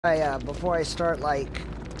Before I start like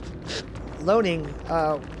loading,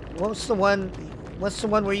 what's the one? What's the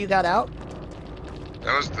one where you got out?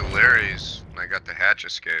 That was the Larry's, and I got the hatch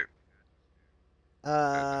escape.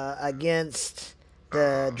 Against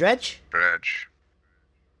the dredge, Dredge.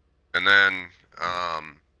 And then,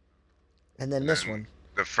 and then this one.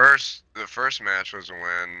 the first match was a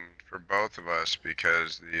win for both of us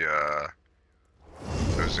because it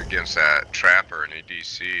was against that Trapper and he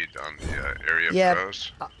DC'd on the area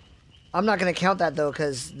pros. I'm not gonna count that though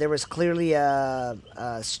because there was clearly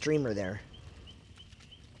a streamer there.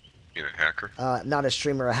 You know, hacker? Not a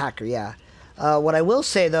streamer, a hacker. Yeah. What I will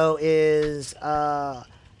say though is I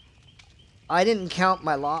didn't count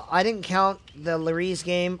I didn't count the Larry's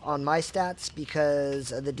game on my stats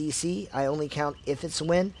because of the DC. I only count if it's a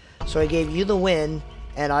win. So I gave you the win,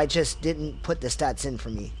 and I just didn't put the stats in for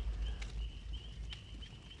me.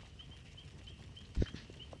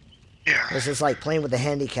 Yeah. This is like playing with a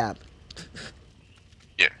handicap.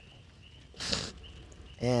 Yeah.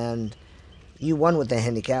 And you won with the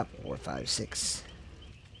handicap. 4, 5, 6.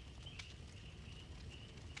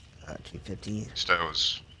 250. So I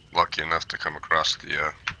was lucky enough to come across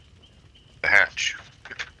the hatch.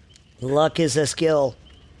 Luck is a skill.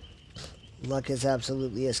 Luck is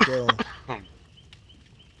absolutely a skill.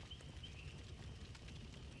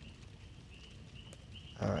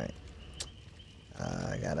 Alright.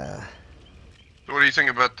 I gotta... So what do you think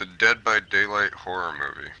about the Dead by Daylight horror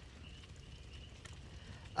movie?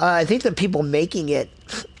 I think the people making it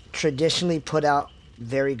traditionally put out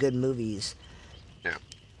very good movies. Yeah.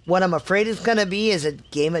 What I'm afraid it's going to be is a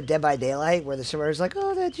game of Dead by Daylight where the server's like,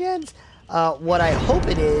 oh, the gens. What I hope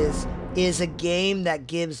it is a game that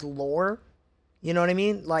gives lore. You know what I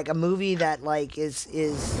mean? Like a movie that like is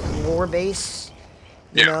lore based.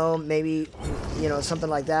 You know, maybe, you know, something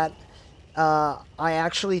like that. I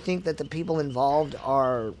actually think that the people involved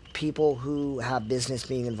are people who have business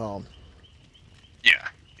being involved. Yeah.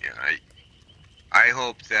 I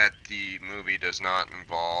hope that the movie does not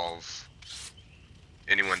involve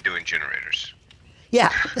anyone doing generators.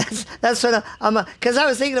 Yeah, that's what I'm. Because I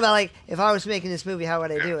was thinking about like if I was making this movie, how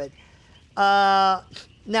would I do it?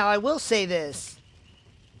 Now I will say this: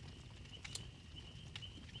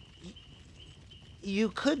 you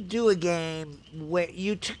could do a game where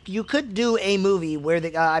you could do a movie where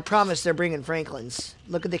the I promise they're bringing Franklin's.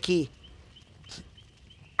 Look at the key.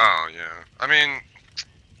 Oh yeah, I mean.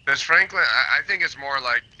 Does Franklin? I think it's more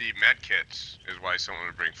like the med kits is why someone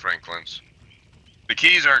would bring Franklin's. The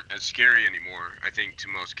keys aren't as scary anymore, I think, to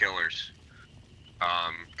most killers.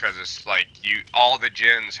 Because it's like all the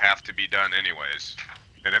gens have to be done anyways.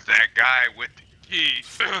 And if that guy with the key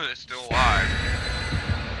is still alive,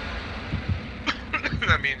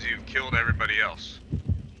 that means you've killed everybody else.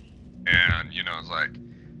 And, you know, it's like,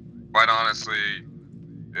 quite honestly,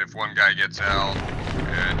 if one guy gets out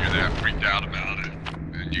and you're that freaked out about it,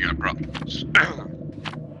 you got problems.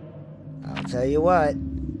 I'll tell you what.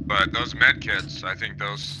 But those med kits, I think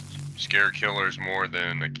those scare killers more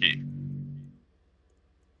than a key.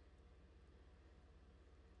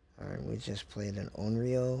 Alright, we just played an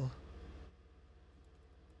Onryo.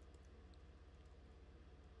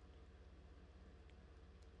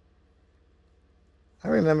 I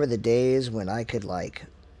remember the days when I could like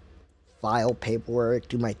file paperwork,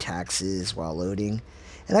 do my taxes while loading.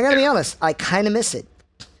 And I gotta be honest, I kind of miss it.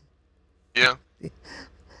 Yeah.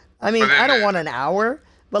 I mean, I don't want an hour,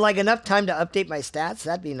 but like enough time to update my stats,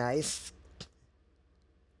 that'd be nice.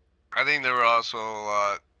 I think there were also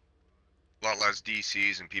a lot less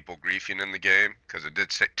DCs and people griefing in the game because it did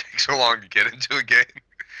take so long to get into a game.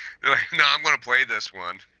 They're like, no, I'm going to play this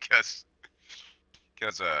one because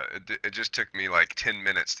it just took me like 10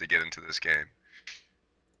 minutes to get into this game.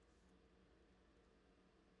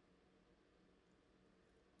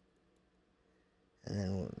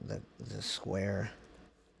 And then the square.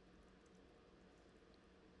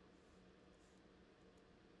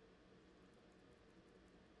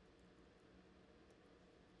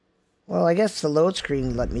 Well, I guess the load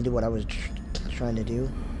screen let me do what I was trying to do.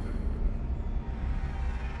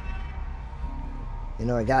 You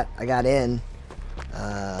know, I got in.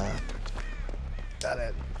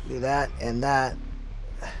 Gotta do that and that.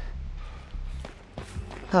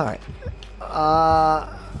 All right.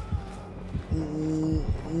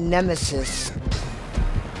 Nemesis,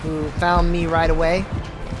 who found me right away,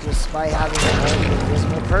 just by having all the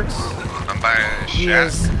invisible perks. He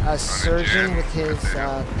is a surgeon with his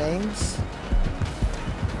things.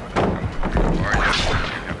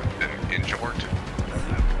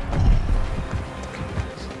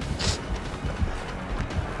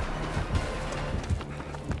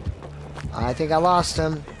 I think I lost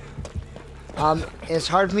him. It's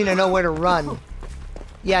hard for me to know where to run.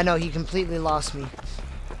 Yeah, no, he completely lost me.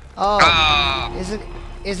 Oh,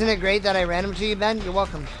 isn't it great that I ran him to you, Ben? You're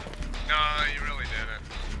welcome. No, you really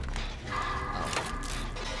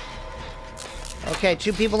didn't. Okay,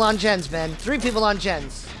 2 people on gens, Ben. 3 people on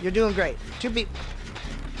gens. You're doing great. 2 people.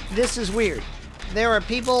 This is weird. There are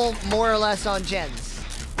people more or less on gens.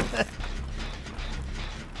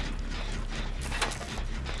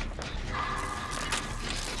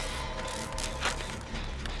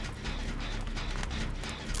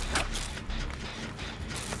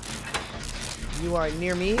 You are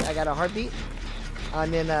near me. I got a heartbeat.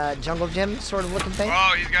 I'm in a jungle gym sort of looking thing.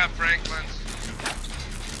 Oh, he's got Franklin's.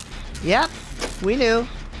 Yep, we knew.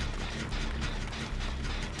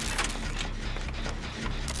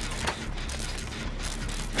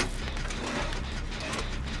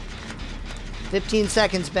 "15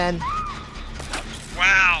 seconds, Ben."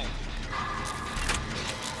 Wow.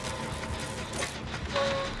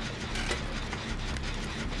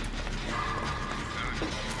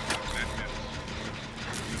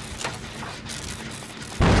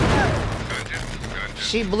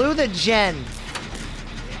 She blew the gen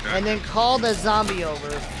and then called a zombie over.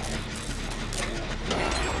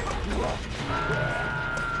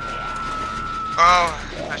 Oh,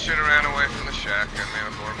 I should have ran away from the shack. I made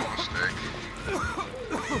a horrible mistake.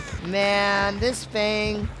 Man, this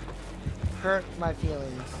Fang hurt my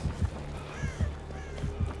feelings.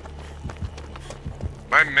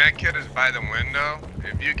 My med kit is by the window.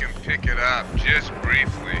 If you can pick it up just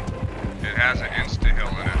briefly, it has an insta-heal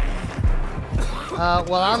in it.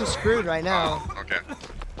 Well, I'm screwed right now. Oh, okay.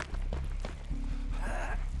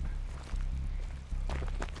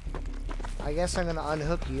 I guess I'm gonna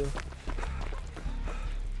unhook you.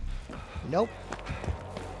 Nope.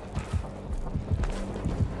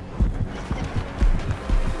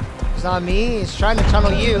 It's not me. It's trying to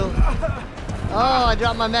tunnel you. Oh, I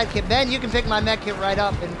dropped my medkit. Ben, you can pick my medkit right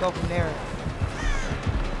up and go from there.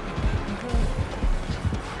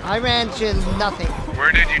 I ran to nothing.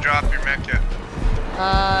 Where did you drop your medkit?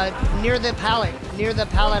 Near the pallet. Near the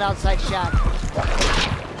pallet outside shack.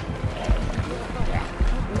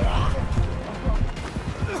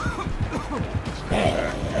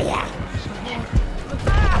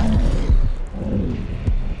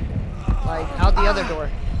 Like, out the other door.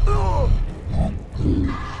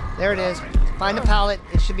 There it is. Find a pallet.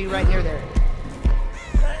 It should be right near there.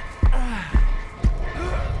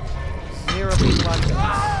 0 people on it.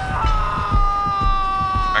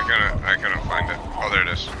 I couldn't find it. Oh, there it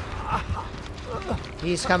is.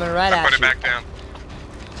 He's coming right at you. Put it back down.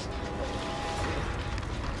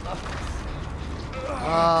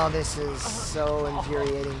 Oh, this is so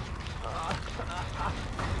infuriating.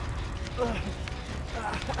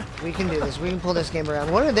 We can do this. We can pull this game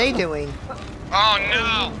around. What are they doing? Oh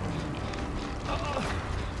no!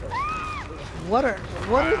 What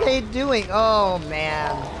are they doing? Oh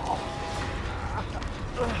man.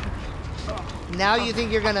 Now you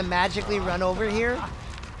think you're gonna magically run over here?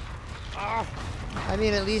 I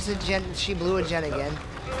mean, at least a gen. She blew a gen again.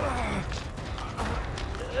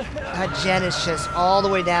 That gen is just all the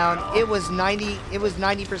way down. It was 90. It was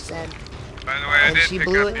 90%. By the way, I did pick up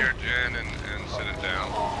blew your gen and sit it down.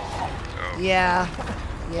 So. Yeah.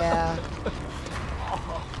 Yeah.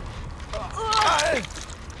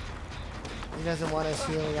 He doesn't want us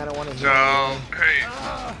healing. I don't want to heal. So, hey,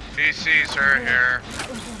 he sees her here.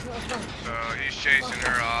 So he's chasing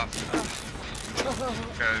her off.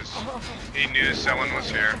 Because he knew someone was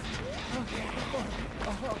here.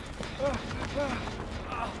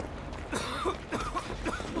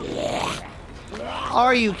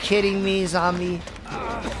 Are you kidding me, zombie?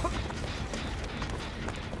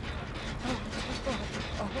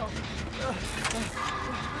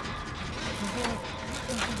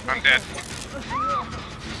 I'm dead.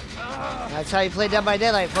 That's how you play Dead by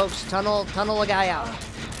Daylight, folks. Tunnel a guy out.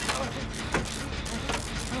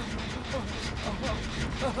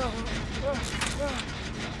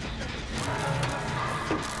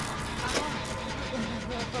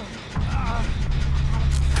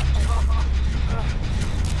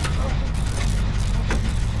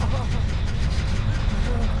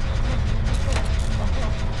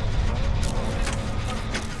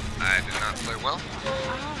 I did not play well.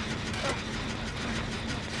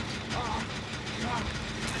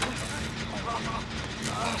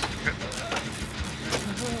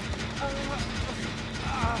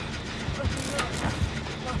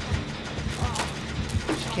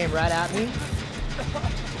 She came right at me.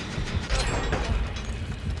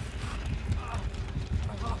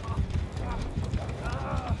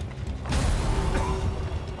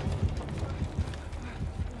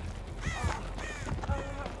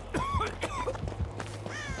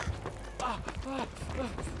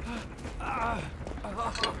 I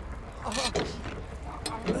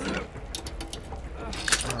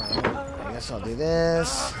guess I'll do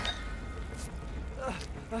this.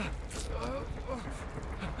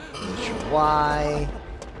 Y.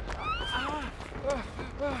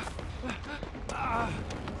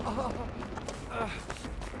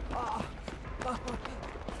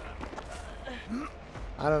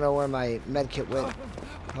 I don't know where my medkit went.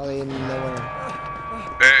 Probably in nowhere.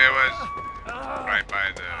 It was right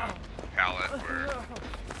by the pallet where.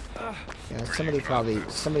 Yeah, somebody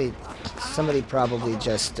probably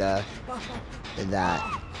just did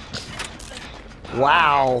that.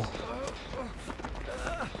 Wow.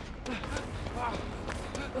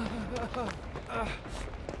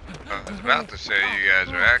 I was about to say you guys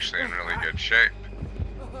are actually in really good shape.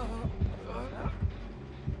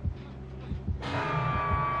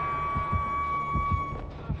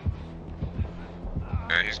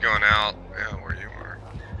 Yeah, he's going out. Yeah, where you were.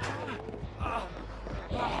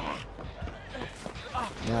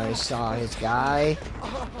 Now he saw his guy.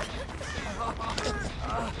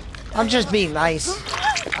 I'm just being nice.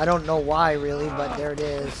 I don't know why really, but there it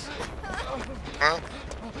is. Huh?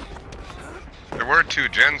 There were 2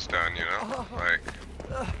 gens done, you know?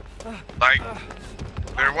 Like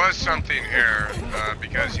there was something here,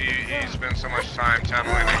 because he spent so much time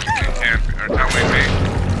tunneling me.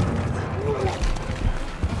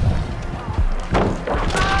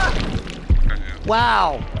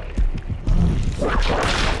 Wow.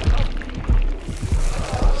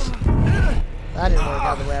 That didn't work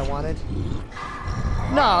out the way I wanted.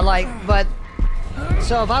 No, like, but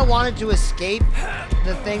so if I wanted to escape,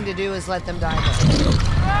 the thing to do is let them die.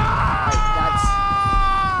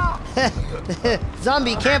 Like, that's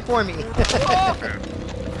zombie camp for me.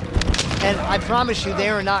 And I promise you, they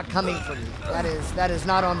are not coming for me. That is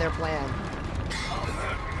not on their plan.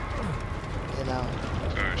 You know.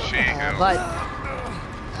 But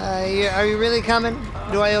are you really coming?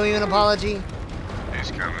 Do I owe you an apology?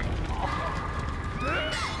 He's coming.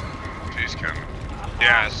 He's coming.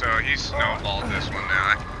 Yeah, so he snowballed this one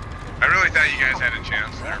now. I really thought you guys had a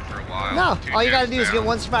chance there for a while. No, all you gotta do is get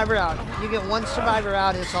one survivor out. You get one survivor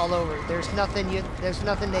out, it's all over. There's nothing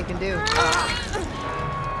they can do.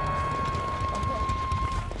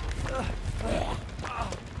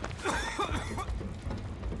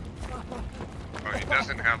 Oh, he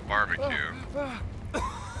doesn't have barbecue.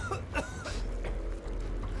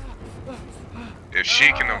 If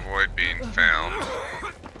she can avoid being found.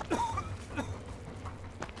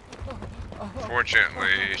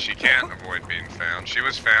 Fortunately, she can't avoid being found. She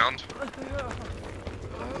was found.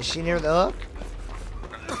 Is she near the hook?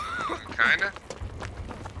 Kinda.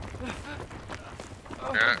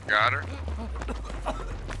 Yeah, got her.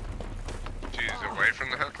 She's away from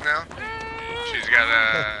the hook now. She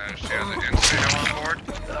has an insta-hill on board.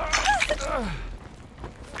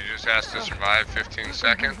 She just has to survive 15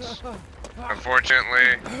 seconds.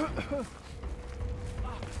 Unfortunately.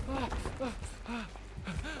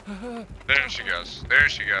 There she goes. There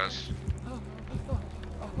she goes.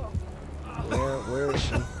 Where is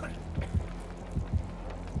she?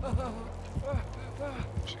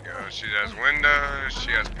 She goes. She has windows.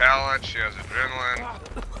 She has pallets. She has adrenaline.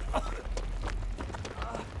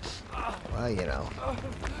 Well, you know.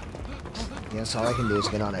 I guess all I can do is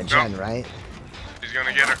get on a gen, right? He's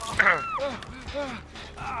gonna get her.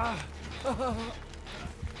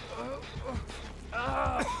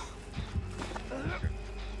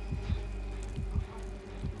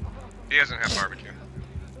 He doesn't have barbecue.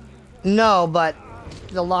 No, but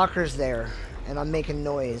the locker's there, and I'm making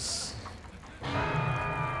noise.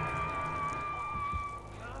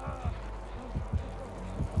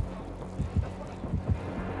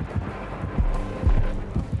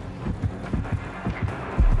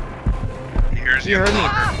 You heard me?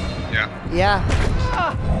 Yeah. Yeah.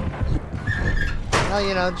 Well,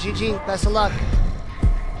 you know, GG, best of luck.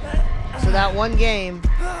 So that one game.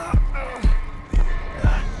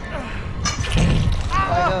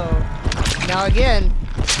 I go. Now again,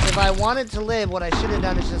 if I wanted to live, what I should have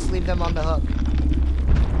done is just leave them on the hook.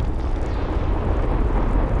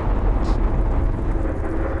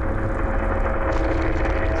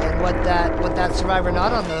 And what that survivor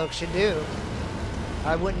not on the hook should do,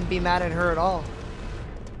 I wouldn't be mad at her at all.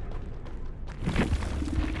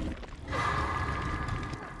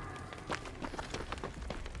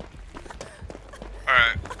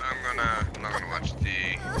 Alright, I'm not gonna watch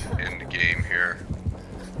the end game here.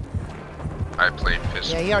 I played piss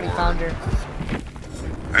poor. Yeah, he already found her.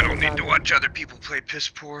 I don't need to watch other people play piss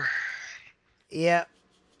poor. Yep.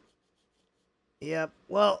 Yep.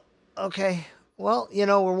 Well, okay. Well, you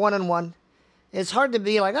know, we're 1-1. It's hard to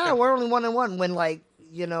be like, oh, we're only 1-1 when like,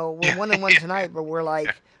 you know, we're 1-1 tonight, but we're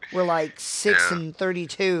like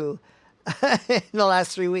 6-32 in the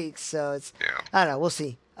last 3 weeks. So it's, I don't know. We'll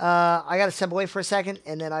see. I got to step away for a second,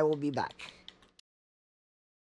 and then I will be back.